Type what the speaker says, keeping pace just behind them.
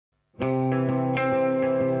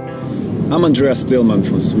I'm Andreas Stillman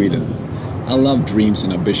from Sweden. I love dreams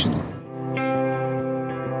and ambition.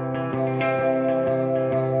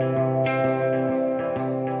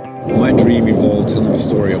 My dream involved telling the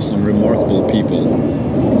story of some remarkable people.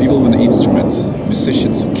 People with instruments,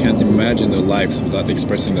 musicians who can't imagine their lives without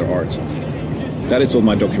expressing their art. That is what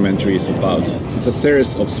my documentary is about. It's a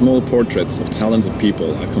series of small portraits of talented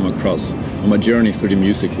people I come across on my journey through the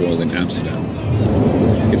music world in Amsterdam.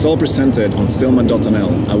 It's all presented on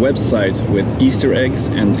Stillman.nl, a website with Easter eggs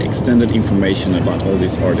and extended information about all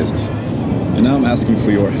these artists. And now I'm asking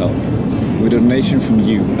for your help. With a donation from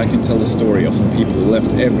you, I can tell the story of some people who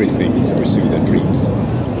left everything to pursue their dreams.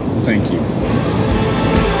 Thank you.